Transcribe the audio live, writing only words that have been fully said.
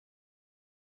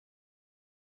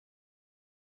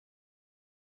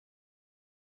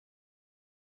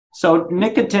So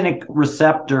nicotinic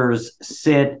receptors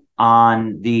sit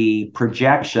on the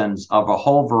projections of a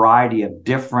whole variety of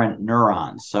different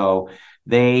neurons. So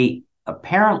they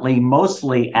apparently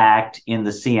mostly act in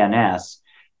the CNS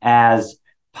as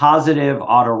positive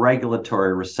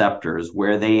autoregulatory receptors,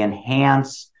 where they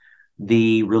enhance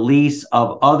the release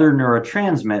of other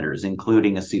neurotransmitters,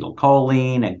 including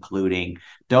acetylcholine, including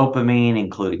dopamine,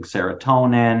 including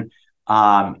serotonin,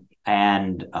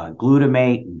 and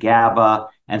glutamate, GABA.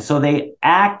 And so they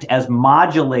act as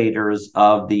modulators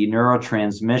of the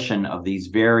neurotransmission of these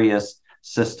various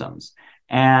systems.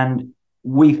 And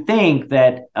we think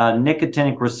that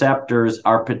nicotinic receptors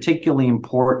are particularly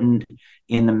important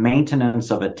in the maintenance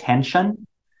of attention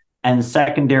and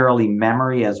secondarily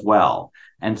memory as well.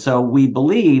 And so we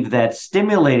believe that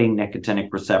stimulating nicotinic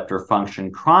receptor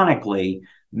function chronically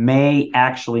may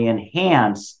actually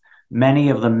enhance many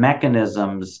of the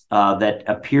mechanisms that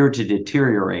appear to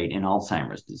deteriorate in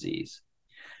Alzheimer's disease.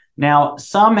 Now,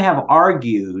 some have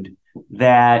argued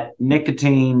that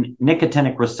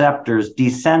nicotinic receptors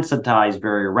desensitize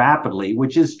very rapidly,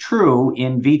 which is true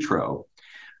in vitro.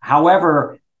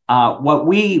 However, what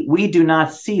we do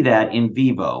not see that in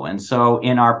vivo. And so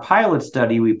in our pilot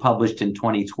study we published in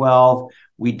 2012,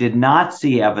 we did not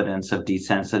see evidence of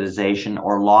desensitization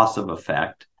or loss of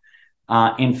effect.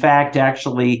 In fact,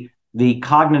 actually, the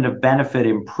cognitive benefit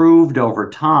improved over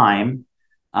time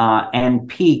and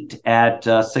peaked at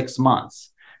 6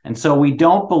 months. And so we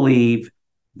don't believe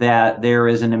that there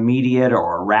is an immediate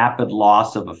or a rapid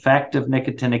loss of effect of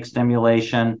nicotinic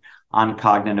stimulation on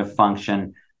cognitive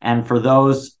function. And for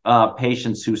those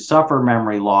patients who suffer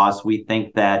memory loss, we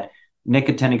think that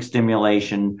nicotinic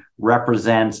stimulation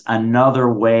represents another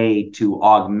way to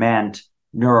augment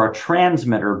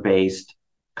neurotransmitter-based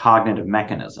cognitive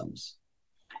mechanisms.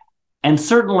 And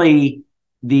certainly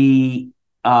this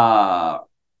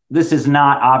is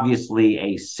not obviously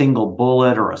a single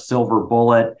bullet or a silver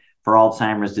bullet for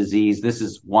Alzheimer's disease. This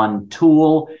is one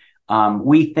tool.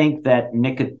 We think that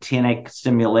nicotinic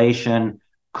stimulation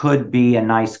could be a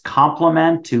nice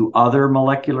complement to other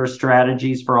molecular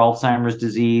strategies for Alzheimer's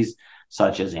disease,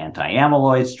 such as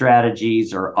anti-amyloid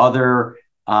strategies or other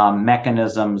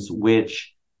mechanisms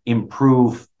which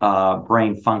improve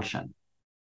brain function.